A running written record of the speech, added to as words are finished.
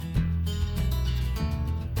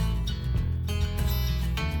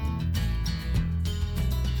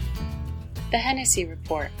The Hennessy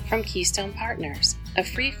Report from Keystone Partners, a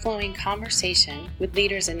free-flowing conversation with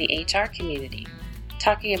leaders in the HR community,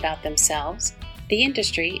 talking about themselves, the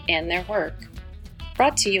industry, and their work.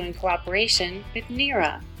 Brought to you in cooperation with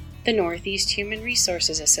NEHRA, the Northeast Human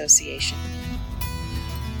Resources Association.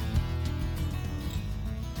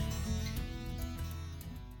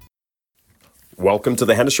 Welcome to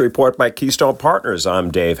the Hennessy Report by Keystone Partners.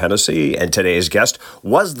 I'm Dave Hennessy, and today's guest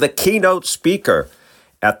was the keynote speaker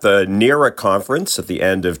at the NEHRA conference at the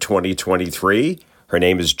end of 2023. Her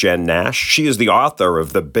name is Jen Nash. She is the author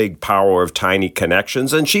of The Big Power of Tiny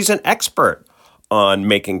Connections, and she's an expert on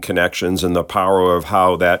making connections and the power of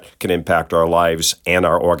how that can impact our lives and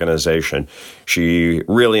our organization. She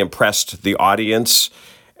really impressed the audience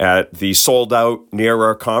at the sold-out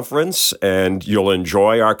NEHRA conference, and you'll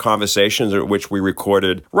enjoy our conversations, which we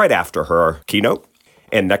recorded right after her keynote.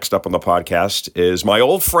 And next up on the podcast is my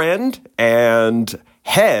old friend and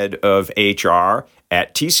head of HR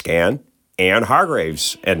at T-Scan, Ann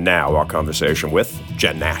Hargraves. And now our conversation with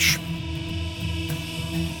Jen Nash.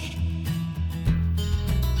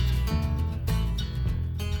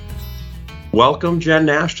 Welcome, Jen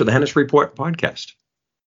Nash, to the Hennessy Report podcast.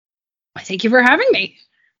 Thank you for having me.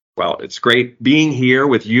 Well, it's great being here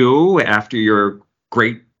with you after your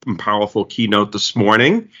great and powerful keynote this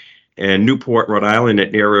morning in Newport, Rhode Island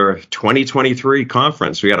at NEHRA 2023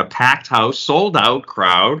 conference. We had a packed house, sold out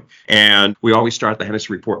crowd, and we always start the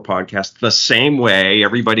Hennessy Report podcast the same way.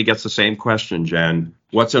 Everybody gets the same question, Jen.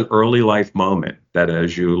 What's an early life moment that,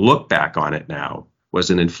 as you look back on it now, was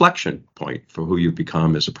an inflection point for who you've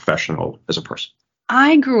become as a professional, as a person?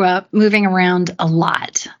 I grew up moving around a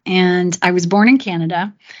lot, and I was born in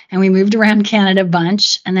Canada, and we moved around Canada a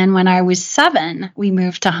bunch. And then when I was 7, we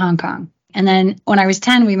moved to Hong Kong. And then when I was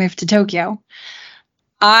 10, we moved to Tokyo.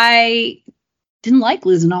 I didn't like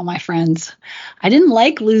losing all my friends. I didn't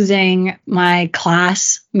like losing my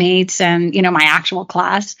classmates and, my actual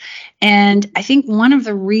class. And I think one of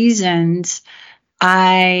the reasons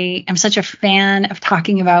I am such a fan of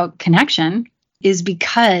talking about connection is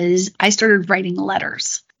because I started writing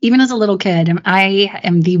letters. Even as a little kid, I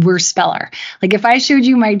am the worst speller. Like if I showed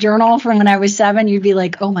you my journal from when I was 7, you'd be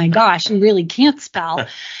like, oh my gosh, you really can't spell.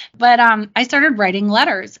 But I started writing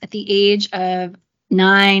letters at the age of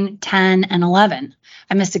 9, 10, and 11.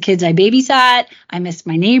 I missed the kids I babysat. I missed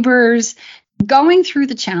my neighbors. Going through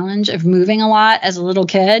the challenge of moving a lot as a little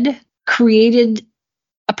kid created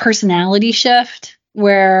a personality shift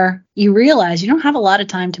where you realize you don't have a lot of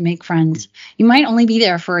time to make friends. You might only be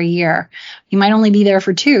there for a year. You might only be there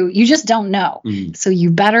for 2. You just don't know. So you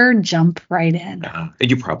better jump right in. And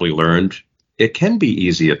you probably learned it can be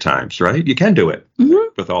easy at times, right? You can do it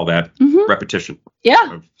with all that repetition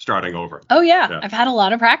of starting over. Oh, yeah. I've had a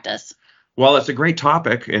lot of practice. Well, it's a great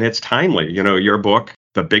topic, and it's timely. Your book,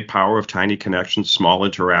 The Big Power of Tiny Connections, Small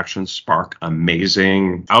Interactions Spark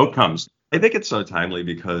Amazing Outcomes. I think it's so timely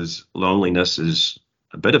because loneliness is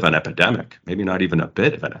a bit of an epidemic, maybe not even a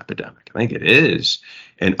bit of an epidemic. I think it is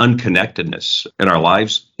an unconnectedness in our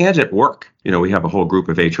lives and at work. We have a whole group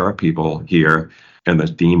of HR people here, and the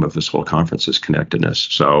theme of this whole conference is connectedness.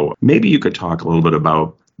 So maybe you could talk a little bit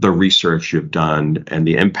about the research you've done and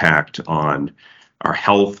the impact on our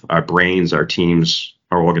health, our brains, our teams,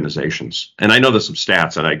 our organizations. And I know there's some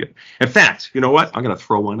stats, and in fact, you know what? I'm going to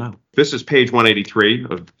throw one out. This is page 183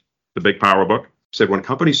 of the Big Power book. Said when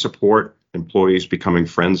companies support employees becoming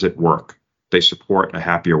friends at work, they support a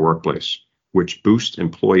happier workplace, which boosts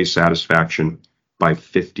employee satisfaction by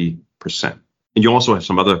 50%. And you also have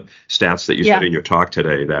some other stats that you said in your talk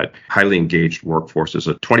today that highly engaged workforces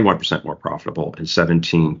are 21% more profitable and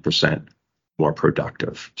 17% more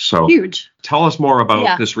productive. So huge. Tell us more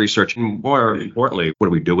about this research, and more importantly, what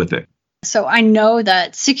do we do with it? So I know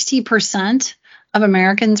that 60% of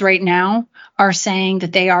Americans right now are saying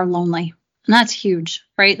that they are lonely. And that's huge,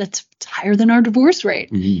 right? That's higher than our divorce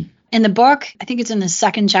rate. In the book, I think it's in the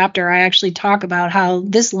second chapter, I actually talk about how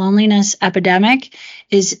this loneliness epidemic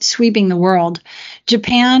is sweeping the world.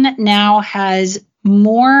 Japan now has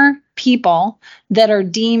more people that are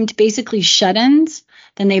deemed basically shut-ins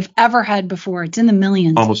than they've ever had before. It's in the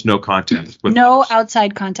millions. Almost no contact. No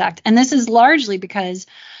outside contact. And this is largely because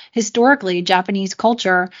historically, Japanese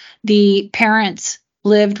culture, the parents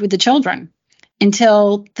lived with the children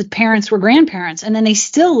until the parents were grandparents, and then they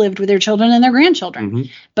still lived with their children and their grandchildren.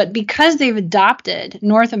 But because they've adopted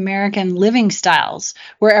North American living styles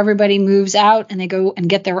where everybody moves out and they go and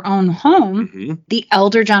get their own home, the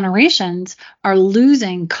elder generations are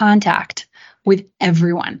losing contact with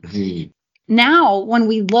everyone. now when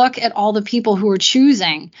we look at all the people who are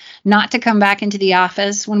choosing not to come back into the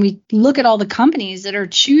office, when we look at all the companies that are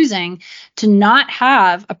choosing to not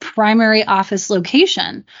have a primary office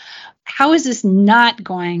location, how is this not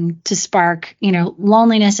going to spark,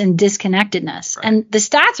 loneliness and disconnectedness? Right. And the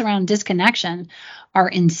stats around disconnection are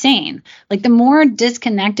insane. Like the more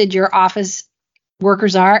disconnected your office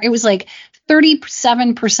workers are, it was like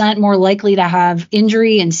 37% more likely to have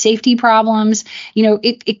injury and safety problems.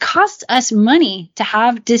 It costs us money to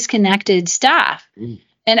have disconnected staff.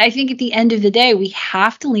 And I think at the end of the day, we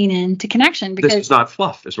have to lean into connection because this is not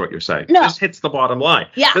fluff, is what you're saying. No. This hits the bottom line.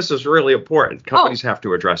 Yeah. This is really important. Companies have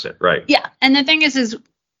to address it, right? Yeah. And the thing is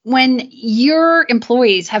when your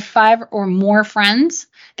employees have 5 or more friends,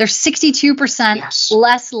 they're 62%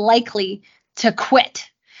 less likely to quit.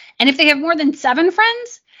 And if they have more than 7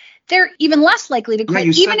 friends, they're even less likely to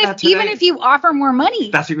quit, even if you offer more money.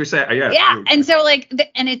 That's what you're saying. Yeah. Yeah. And so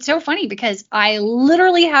and it's so funny because I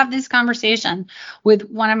literally have this conversation with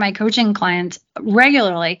one of my coaching clients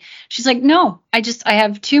regularly. She's like, no, I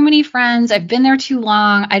have too many friends. I've been there too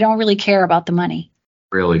long. I don't really care about the money.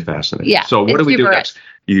 Really fascinating. Yeah. So what do we do next?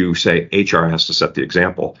 You say HR has to set the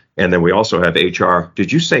example. And then we also have HR.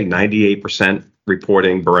 Did you say 98%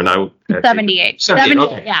 reporting burnout? 78. 78.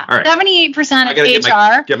 Okay. Yeah. All right. 78% of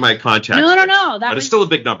HR. Get my contact. No. But it's still a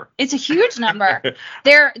big number. It's a huge number.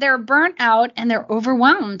 They're burnt out and they're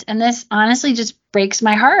overwhelmed. And this honestly just breaks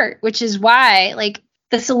my heart, which is why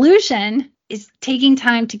the solution is taking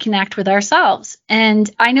time to connect with ourselves. And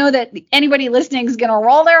I know that anybody listening is going to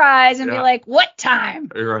roll their eyes and be like, what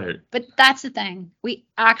time? Right. But that's the thing. We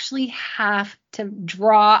actually have to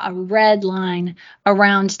draw a red line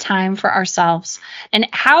around time for ourselves. And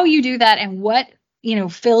how you do that and what,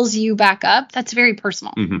 fills you back up, that's very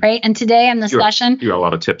personal, right? And today in the session, you got a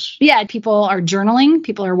lot of tips. Yeah, people are journaling,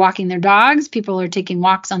 people are walking their dogs, people are taking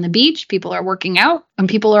walks on the beach, people are working out, and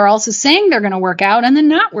people are also saying they're going to work out and then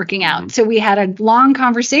not working out. So we had a long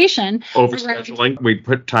conversation. Overscheduling. We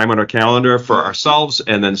put time on our calendar for ourselves,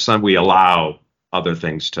 and then we allow other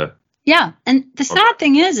things to. Yeah, and the sad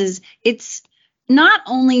thing is it's not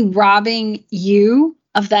only robbing you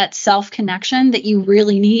of that self-connection that you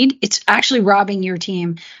really need, it's actually robbing your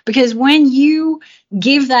team. Because when you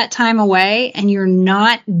give that time away and you're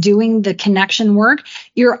not doing the connection work,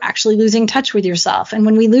 you're actually losing touch with yourself. And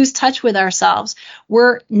when we lose touch with ourselves,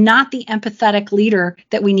 we're not the empathetic leader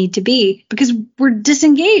that we need to be because we're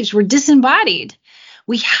disengaged, we're disembodied.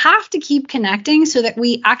 We have to keep connecting so that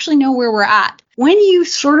we actually know where we're at. When you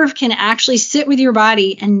sort of can actually sit with your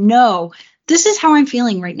body and know, this is how I'm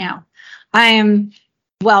feeling right now. I am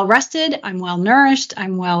well rested, I'm well nourished,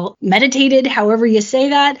 I'm well meditated, however you say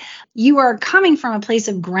that, you are coming from a place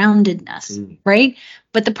of groundedness, right?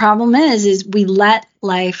 But the problem is we let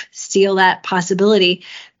life steal that possibility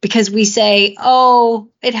because we say, oh,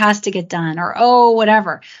 it has to get done or, oh,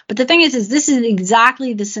 whatever. But the thing is this is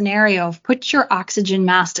exactly the scenario of put your oxygen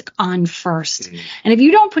mask on first. And if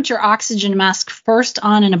you don't put your oxygen mask first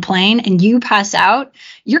on in a plane and you pass out,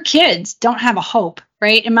 your kids don't have a hope.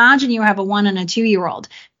 Right? Imagine you have a 1 and a 2-year-old.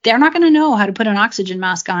 They're not going to know how to put an oxygen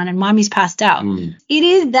mask on and mommy's passed out. It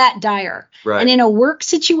is that dire. Right. And in a work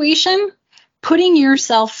situation, putting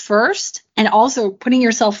yourself first and also putting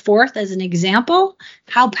yourself forth as an example,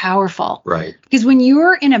 how powerful. Right. Because when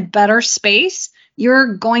you're in a better space,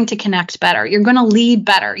 you're going to connect better. You're going to lead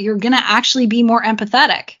better. You're going to actually be more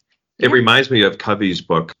empathetic. It reminds me of Covey's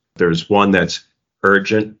book. There's one that's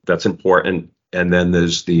urgent, that's important, and then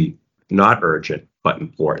there's the not urgent but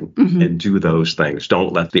important, and do those things.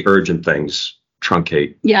 Don't let the urgent things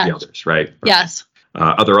truncate the others, right? Yes.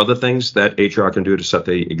 Are there other things that HR can do to set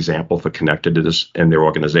the example for connectedness in their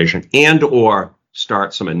organization and or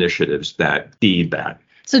start some initiatives that feed that?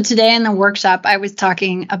 So today in the workshop, I was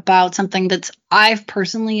talking about something that I've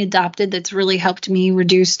personally adopted that's really helped me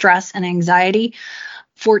reduce stress and anxiety.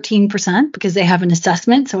 14% because they have an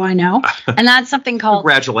assessment, so I know. And that's something called...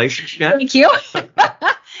 Congratulations, Jen. Thank you.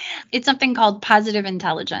 It's something called Positive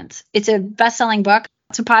Intelligence. It's a best-selling book.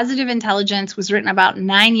 So Positive Intelligence was written about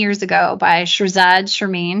 9 years ago by Shirzad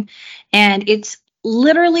Sharmin, and it's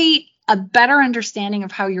literally a better understanding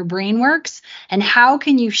of how your brain works and how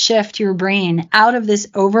can you shift your brain out of this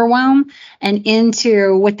overwhelm and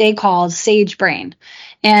into what they call sage brain.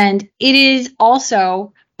 And it is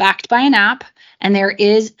also backed by an app. And there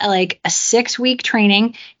is a 6-week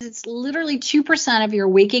training. It's literally 2% of your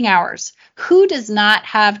waking hours. Who does not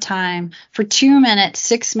have time for 2 minutes,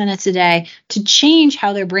 6 minutes a day to change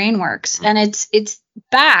how their brain works? And it's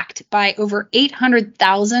backed by over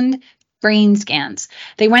 800,000 brain scans.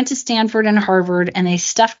 They went to Stanford and Harvard and they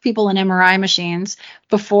stuffed people in MRI machines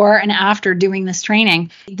before and after doing this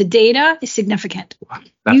training. The data is significant.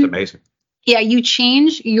 That's amazing. Yeah, you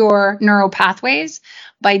change your neural pathways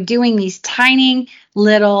by doing these tiny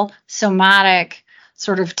little somatic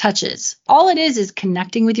sort of touches. All it is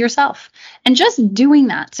connecting with yourself. And just doing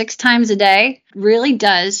that 6 times a day really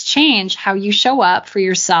does change how you show up for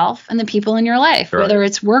yourself and the people in your life, Right. whether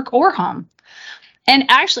it's work or home. And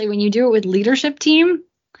actually, when you do it with leadership team,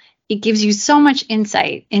 it gives you so much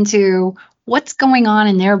insight into what's going on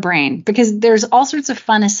in their brain, because there's all sorts of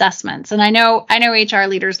fun assessments. And I know HR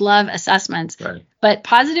leaders love assessments, Right. but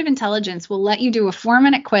Positive Intelligence will let you do a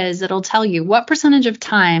 4-minute quiz that'll tell you what percentage of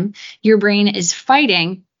time your brain is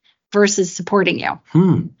fighting versus supporting you.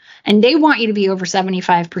 And they want you to be over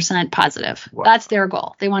 75% positive. Wow. That's their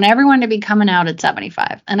goal. They want everyone to be coming out at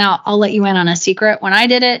 75. And I'll let you in on a secret. When I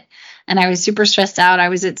did it and I was super stressed out, I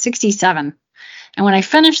was at 67. And when I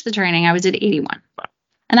finished the training, I was at 81. Wow.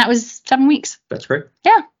 And that was 7 weeks. That's great.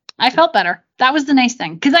 Yeah, I felt better. That was the nice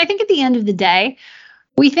thing. Because I think at the end of the day,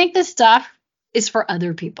 we think this stuff is for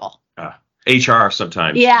other people. HR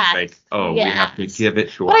sometimes. Yes. Like, we Yes. have to give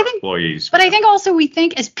it to But our I think- employees. But I think also we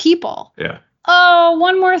think as people, Yeah. oh,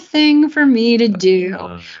 one more thing for me to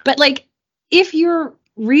do. But like, if you're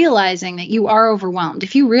realizing that you are overwhelmed,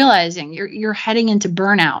 if you're realizing you're heading into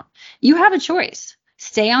burnout, you have a choice.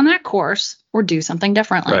 Stay on that course or do something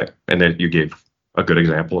differently. Right. And then you gave a good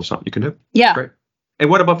example of something you can do. Yeah. Great. And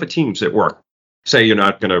what about for teams at work? Say you're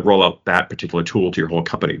not going to roll out that particular tool to your whole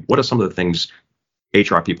company. What are some of the things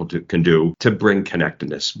HR people can do to bring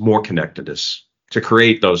connectedness, more connectedness, to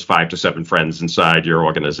create those 5 to 7 friends inside your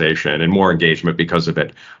organization and more engagement because of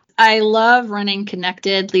it? I love running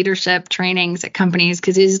connected leadership trainings at companies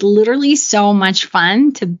because it is literally so much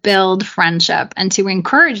fun to build friendship and to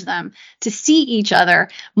encourage them to see each other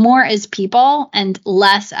more as people and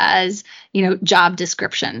less as, job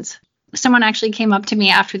descriptions. Someone actually came up to me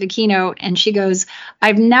after the keynote and she goes,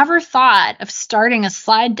 I've never thought of starting a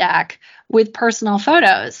slide deck with personal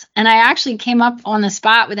photos. And I actually came up on the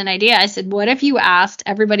spot with an idea. I said, what if you asked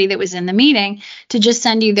everybody that was in the meeting to just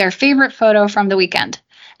send you their favorite photo from the weekend?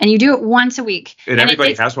 And you do it once a week. And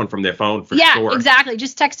everybody has one from their phone for sure. Yeah, exactly.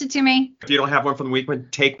 Just text it to me. If you don't have one from the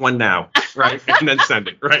weekend, take one now, right? And then send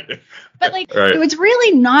it, right? But it's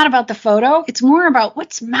really not about the photo. It's more about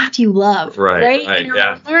what's Matthew love, right? And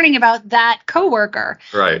you're learning about that coworker.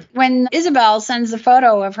 Right. When Isabel sends a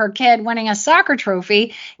photo of her kid winning a soccer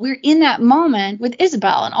trophy, we're in that moment with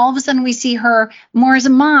Isabel. And all of a sudden we see her more as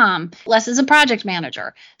a mom, less as a project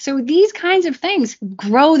manager. So these kinds of things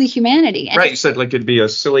grow the humanity. And you said it'd be a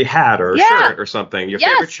silly hat or a shirt or something. Your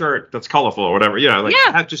favorite shirt that's colorful or whatever.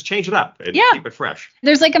 Just change it up and keep it fresh.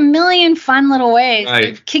 There's like a million fun little ways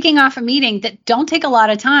of kicking off a meeting that don't take a lot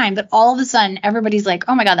of time, but all of a sudden everybody's like,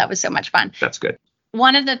 oh my God, that was so much fun. That's good.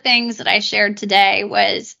 One of the things that I shared today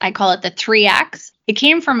was, I call it the 3X. It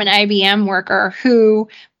came from an IBM worker who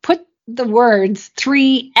put the words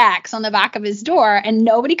 3X on the back of his door and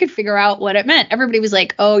nobody could figure out what it meant. Everybody was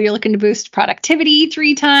like, oh, you're looking to boost productivity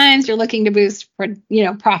 3 times. You're looking to boost,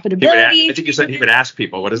 profitability. I think you said he would ask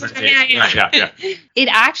people, what does it mean? Yeah. It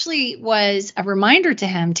actually was a reminder to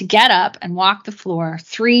him to get up and walk the floor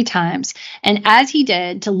 3 times. And as he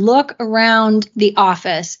did, to look around the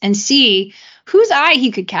office and see whose eye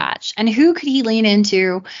he could catch and who could he lean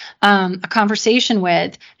into a conversation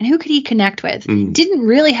with and who could he connect with. Didn't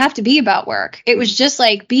really have to be about work. It was just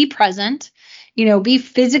like, be present, be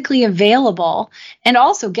physically available and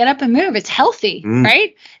also get up and move. It's healthy,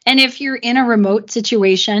 right? And if you're in a remote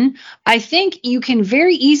situation, I think you can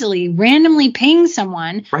very easily randomly ping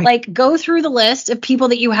someone, like go through the list of people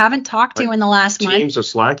that you haven't talked to in the last month. Teams or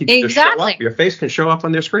Slack, you can just show up. Your face can show up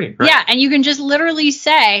on their screen. Right? Yeah, and you can just literally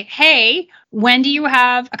say, hey, when do you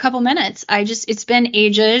have a couple minutes? It's been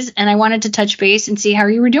ages and I wanted to touch base and see how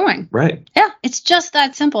you were doing. Right. Yeah, it's just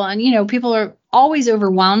that simple. And, people are always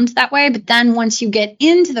overwhelmed that way. But then once you get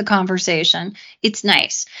into the conversation, it's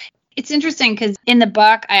nice. It's interesting because in the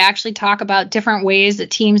book, I actually talk about different ways that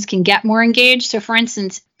teams can get more engaged. So for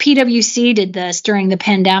instance, PwC did this during the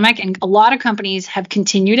pandemic, and a lot of companies have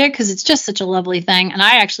continued it because it's just such a lovely thing. And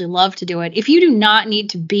I actually love to do it. If you do not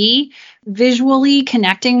need to be visually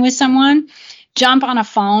connecting with someone, jump on a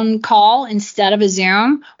phone call instead of a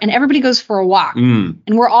Zoom, and everybody goes for a walk. And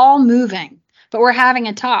we're all moving, but we're having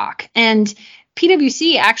a talk. And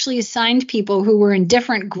PwC actually assigned people who were in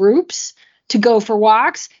different groups to go for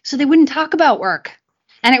walks so they wouldn't talk about work.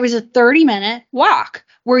 And it was a 30-minute walk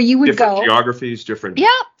where you would different go. Geographies, different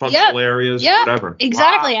functional areas, whatever.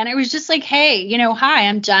 Exactly. Wow. And it was just like, hey, hi,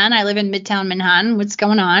 I'm Jen. I live in Midtown Manhattan. What's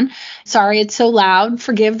going on? Sorry, it's so loud.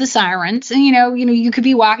 Forgive the sirens. And you could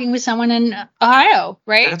be walking with someone in Ohio,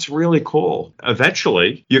 right? That's really cool.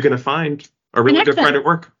 Eventually, you're going to find a really good friend at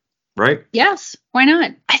work, right? Yes. Why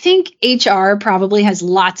not? I think HR probably has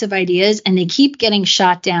lots of ideas and they keep getting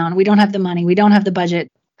shot down. We don't have the money. We don't have the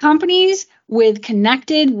budget. Companies with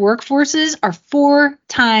connected workforces are 4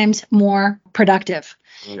 times more productive.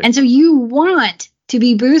 Right. And so you want to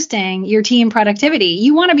be boosting your team productivity.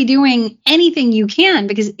 You want to be doing anything you can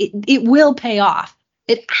because it will pay off.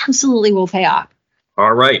 It absolutely will pay off.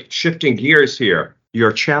 All right. Shifting gears here.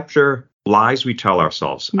 Your chapter, Lies We Tell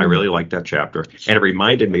Ourselves. I really like that chapter. And it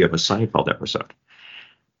reminded me of a Seinfeld episode.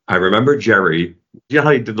 I remember Jerry, you know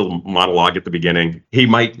how he did the monologue at the beginning? He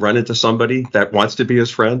might run into somebody that wants to be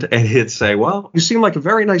his friend, and he'd say, well, you seem like a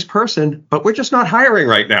very nice person, but we're just not hiring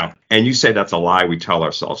right now. And you say that's a lie we tell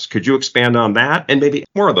ourselves. Could you expand on that? And maybe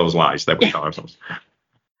more of those lies that we tell ourselves.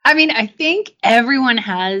 I mean, I think everyone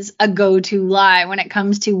has a go-to lie when it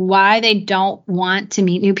comes to why they don't want to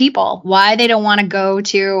meet new people, why they don't want to go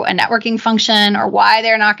to a networking function, or why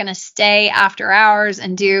they're not going to stay after hours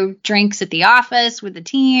and do drinks at the office with the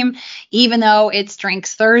team, even though it's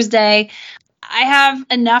Drinks Thursday. I have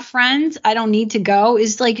enough friends, I don't need to go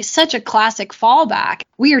is like such a classic fallback.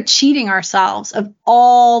 We are cheating ourselves of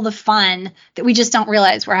all the fun that we just don't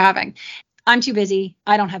realize we're having. I'm too busy.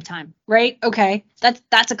 I don't have time, right? Okay,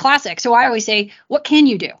 that's a classic. So I always say, what can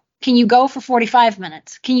you do? Can you go for 45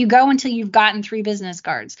 minutes? Can you go until you've gotten 3 business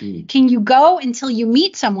cards? Can you go until you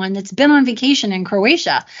meet someone that's been on vacation in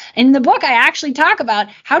Croatia? In the book, I actually talk about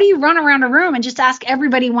how do you run around a room and just ask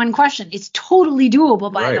everybody one question? It's totally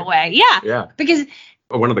doable, by the way. Yeah. Because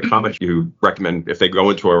one of the comments you recommend if they go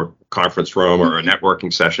into a conference room or a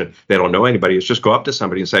networking session, they don't know anybody, is just go up to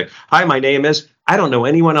somebody and say, hi, my name is, I don't know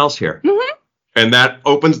anyone else here. And that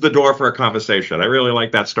opens the door for a conversation. I really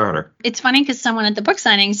like that starter. It's funny because someone at the book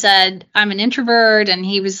signing said, I'm an introvert. And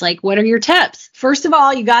he was like, what are your tips? First of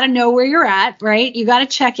all, you got to know where you're at, right? You got to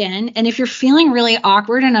check in. And if you're feeling really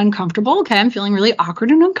awkward and uncomfortable, okay, I'm feeling really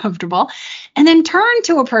awkward and uncomfortable. And then turn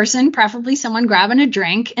to a person, preferably someone grabbing a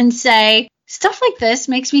drink, and say, stuff like this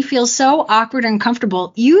makes me feel so awkward and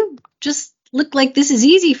uncomfortable. You just look like this is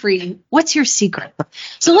easy for you. What's your secret?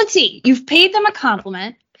 So let's see. You've paid them a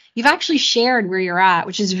compliment. You've actually shared where you're at,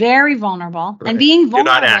 which is very vulnerable. Right. And being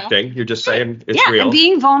vulnerable. You're not acting. You're just saying it's real. And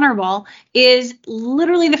being vulnerable is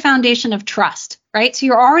literally the foundation of trust, right? So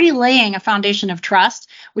you're already laying a foundation of trust,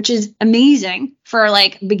 which is amazing for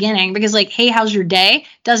like beginning because like, hey, how's your day?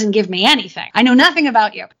 Doesn't give me anything. I know nothing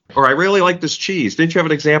about you. Or I really like this cheese. Didn't you have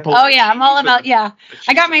an example? Oh, yeah. I'm all about,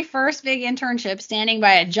 I got my first big internship standing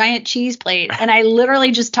by a giant cheese plate. And I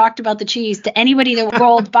literally just talked about the cheese to anybody that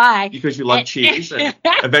rolled by. Because you love cheese. And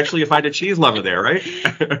eventually you find a cheese lover there, right?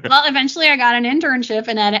 Well, eventually I got an internship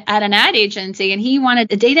at an ad agency and he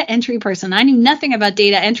wanted a data entry person. I knew nothing about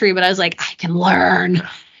data entry, but I was like, I can learn.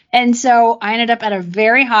 And so I ended up at a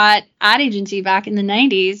very hot ad agency back in the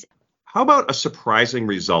 90s. How about a surprising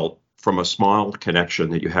result from a small connection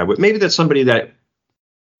that you had with maybe that's somebody that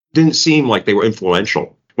didn't seem like they were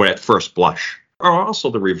influential when at first blush, or also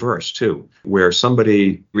the reverse too, where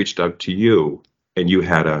somebody reached out to you and you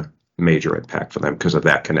had a major impact for them because of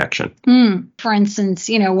that connection? For instance,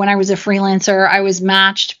 when I was a freelancer, I was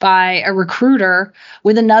matched by a recruiter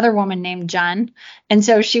with another woman named Jen. And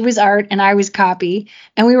so she was art and I was copy.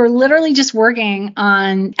 And we were literally just working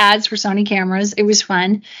on ads for Sony cameras. It was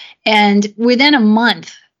fun. And within a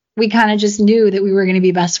month, we kind of just knew that we were going to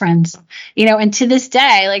be best friends, and to this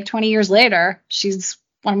day, like 20 years later, she's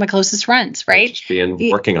one of my closest friends, right?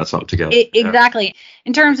 Just working on something together. Exactly.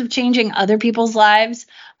 In terms of changing other people's lives,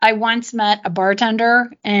 I once met a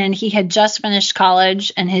bartender and he had just finished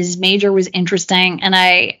college and his major was interesting. And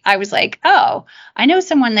I was like, oh, I know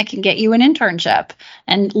someone that can get you an internship.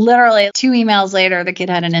 And literally 2 emails later, the kid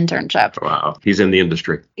had an internship. Wow. He's in the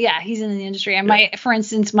industry. Yeah, he's in the industry. And for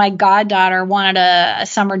instance, my goddaughter wanted a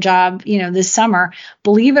summer job, this summer.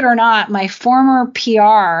 Believe it or not, my former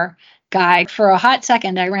PR guy, for a hot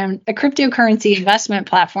second, I ran a cryptocurrency investment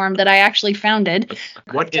platform that I actually founded.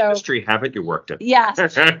 What industry haven't you worked in? Yes,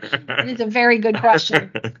 it's a very good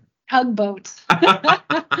question. Tugboats.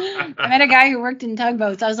 I met a guy who worked in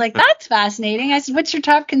tugboats. I was like, that's fascinating. I said, what's your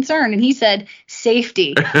top concern? And he said,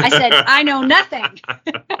 safety. I said, I know nothing.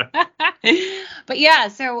 But yeah,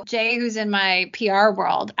 so Jay, who's in my PR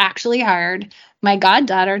world, actually hired my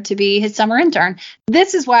goddaughter to be his summer intern.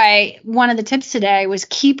 This is why one of the tips today was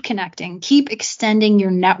keep connecting, keep extending your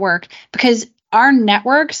network, because our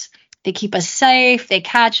networks They keep us safe. They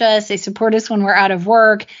catch us. They support us when we're out of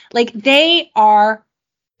work. Like, they are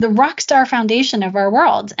the rockstar foundation of our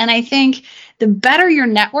world. And I think the better your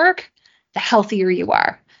network, the healthier you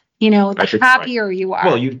are. The happier you are.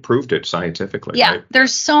 Well, you've proved it scientifically. Yeah, right?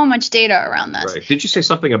 There's so much data around this. Right. Did you say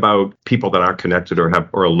something about people that aren't connected or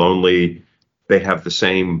are lonely? They have the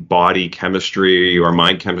same body chemistry or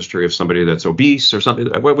mind chemistry of somebody that's obese or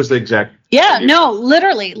something. What was the exact? Yeah, no,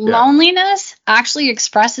 literally. Yeah. Loneliness actually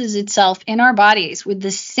expresses itself in our bodies with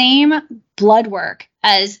the same blood work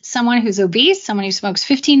as someone who's obese, someone who smokes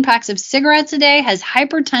 15 packs of cigarettes a day, has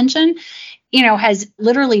hypertension, has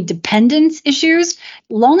literally dependence issues.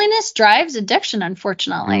 Loneliness drives addiction,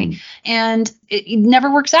 unfortunately, and it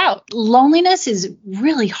never works out. Loneliness is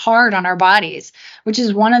really hard on our bodies, which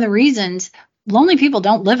is one of the reasons lonely people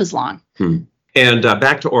don't live as long. And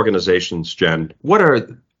back to organizations, Jen, what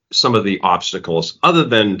are some of the obstacles, other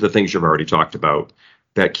than the things you've already talked about,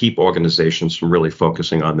 that keep organizations from really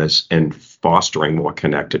focusing on this and fostering more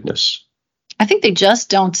connectedness? I think they just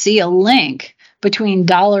don't see a link between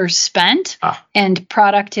dollars spent and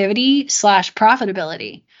productivity /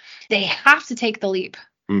 profitability. They have to take the leap,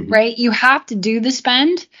 right? You have to do the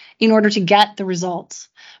spend in order to get the results.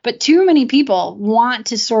 But too many people want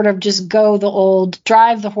to sort of just go the old,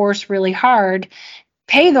 drive the horse really hard,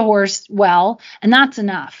 pay the horse well, and that's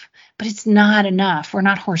enough. But it's not enough. We're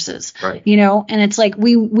not horses, right. And it's like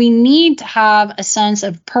we need to have a sense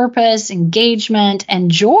of purpose, engagement, and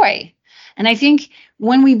joy. And I think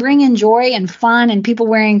when we bring in joy and fun and people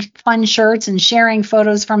wearing fun shirts and sharing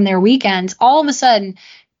photos from their weekends, all of a sudden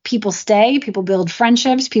people stay, people build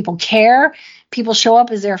friendships, people care, people show up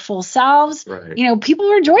as their full selves. Right.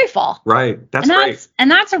 People are joyful. Right. That's great. And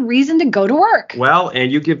that's a reason to go to work. Well,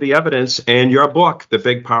 and you give the evidence in your book, The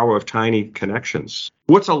Big Power of Tiny Connections.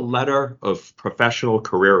 What's a letter of professional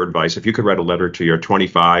career advice? If you could write a letter to your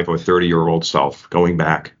 25 or 30-year-old self going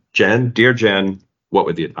back, Dear Jen, what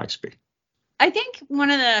would the advice be? I think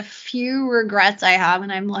one of the few regrets I have,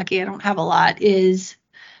 and I'm lucky I don't have a lot, is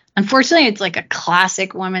unfortunately it's like a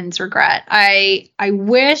classic woman's regret. I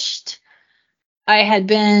wished I had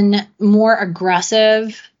been more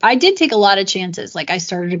aggressive. I did take a lot of chances. Like, I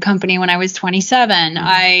started a company when I was 27.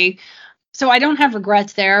 So I don't have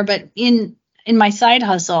regrets there, but in my side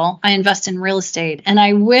hustle, I invest in real estate, and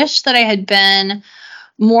I wish that I had been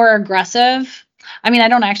more aggressive. I mean, I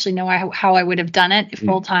don't actually know how I would have done it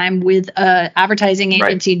full time with a advertising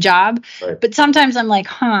agency job. Right. But sometimes I'm like,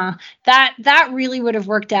 that really would have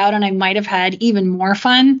worked out, and I might have had even more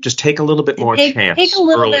fun. Just take a little bit more chance. Take a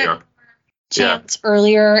little bit chance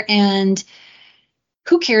earlier, and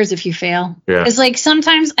who cares if you fail? Yeah. It's like,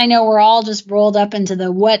 sometimes I know we're all just rolled up into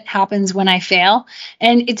the what happens when I fail.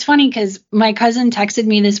 And it's funny because my cousin texted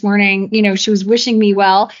me this morning, she was wishing me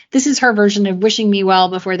well. This is her version of wishing me well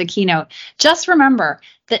before the keynote. Just remember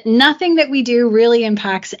that nothing that we do really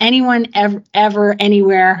impacts anyone ever,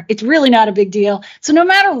 anywhere. It's really not a big deal. So no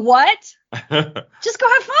matter what, just go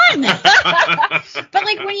have fun. But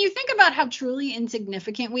like, when you think about how truly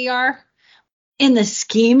insignificant we are in the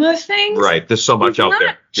scheme of things, right? There's so much out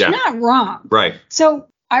there. She's not wrong, right? So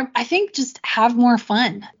I think just have more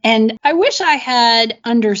fun. And I wish I had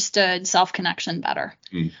understood self-connection better.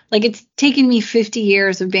 Like, it's taken me 50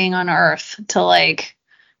 years of being on Earth to like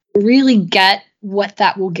really get what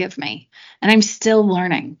that will give me. And I'm still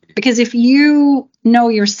learning, because if you know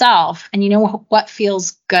yourself and you know what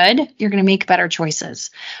feels good, you're going to make better choices.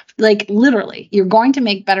 Like, literally, you're going to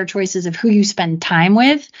make better choices of who you spend time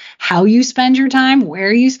with, how you spend your time,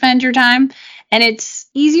 where you spend your time. And it's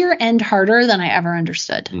easier and harder than I ever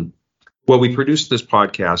understood. Well, we produced this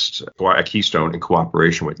podcast at Keystone in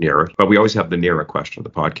cooperation with NEHRA, but we always have the NEHRA question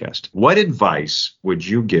of the podcast. What advice would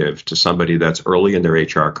you give to somebody that's early in their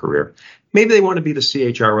HR career? Maybe they want to be the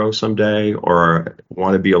CHRO someday, or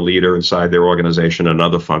want to be a leader inside their organization,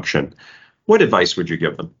 another function. What advice would you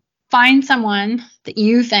give them? Find someone that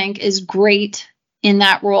you think is great in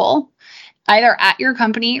that role, either at your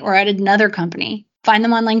company or at another company. Find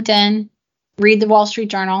them on LinkedIn, read the Wall Street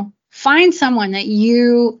Journal. Find someone that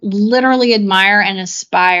you literally admire and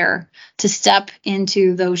aspire to step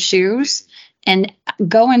into those shoes, and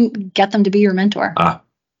go and get them to be your mentor.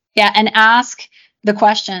 Yeah, and ask the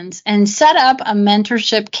questions and set up a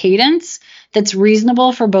mentorship cadence that's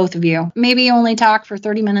reasonable for both of you. Maybe only talk for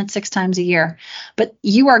 30 minutes 6 times a year, but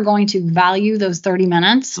you are going to value those 30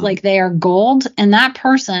 minutes like they are gold. And that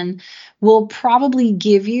person will probably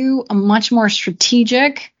give you a much more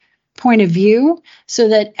strategic point of view, so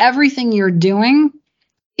that everything you're doing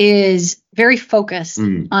is very focused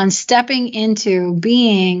on stepping into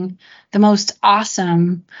being the most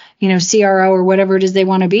awesome, CRO or whatever it is they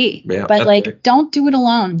want to be. Yeah, but like, right. Don't do it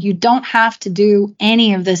alone. You don't have to do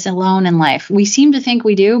any of this alone in life. We seem to think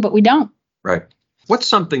we do, but we don't. Right. What's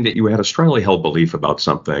something that you had a strongly held belief about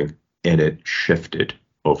something and it shifted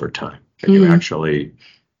over time and you actually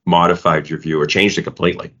modified your view or changed it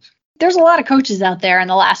completely? There's a lot of coaches out there in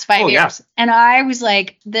the last 5 years. Yeah. And I was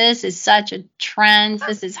like, this is such a trend.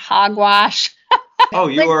 This is hogwash. Oh,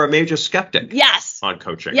 you are a major skeptic. Yes. On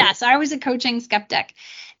coaching. Yes, I was a coaching skeptic.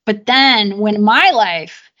 But then when my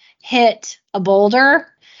life hit a boulder,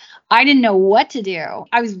 I didn't know what to do.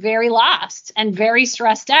 I was very lost and very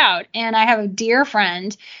stressed out. And I have a dear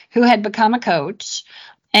friend who had become a coach.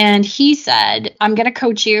 And he said, I'm going to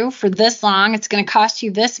coach you for this long. It's going to cost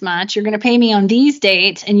you this much. You're going to pay me on these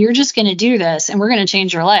dates. And you're just going to do this. And we're going to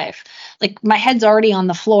change your life. Like, my head's already on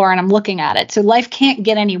the floor and I'm looking at it. So life can't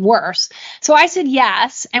get any worse. So I said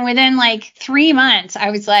yes. And within like 3 months,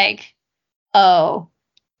 I was like, oh,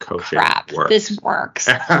 coaching crap, works. This works.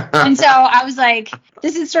 And so I was like,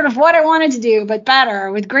 this is sort of what I wanted to do, but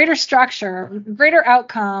better, with greater structure, greater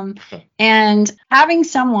outcome, and having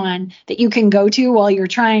someone that you can go to while you're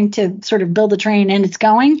trying to sort of build a train and it's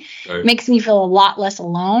going makes me feel a lot less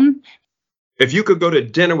alone. If you could go to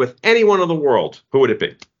dinner with anyone in the world, who would it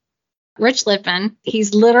be? Rich Litvin.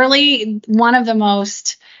 He's literally one of the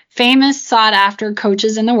most famous, sought after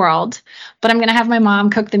coaches in the world. But I'm going to have my mom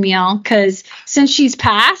cook the meal because since she's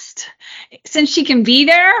passed, since she can be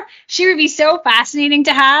there, she would be so fascinating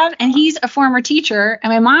to have. And he's a former teacher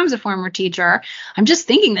and my mom's a former teacher. I'm just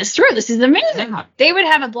thinking this through. This is amazing. Yeah. They would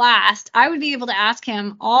have a blast. I would be able to ask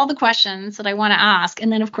him all the questions that I want to ask.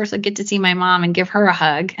 And then, of course, I get to see my mom and give her a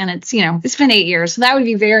hug. And it's, it's been 8 years. So that would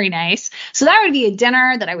be very nice. So that would be a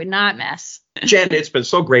dinner that I would not miss. Jen, it's been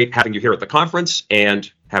so great having you here at the conference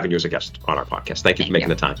and having you as a guest on our podcast. Thank you for making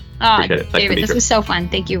the time. Appreciate it. David, this was so fun.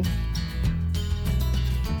 Thank you.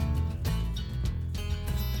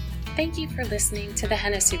 Thank you for listening to the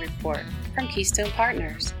Hennessy Report from Keystone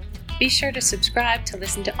Partners. Be sure to subscribe to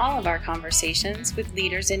listen to all of our conversations with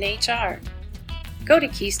leaders in HR. Go to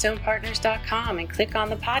KeystonePartners.com and click on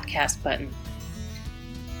the podcast button.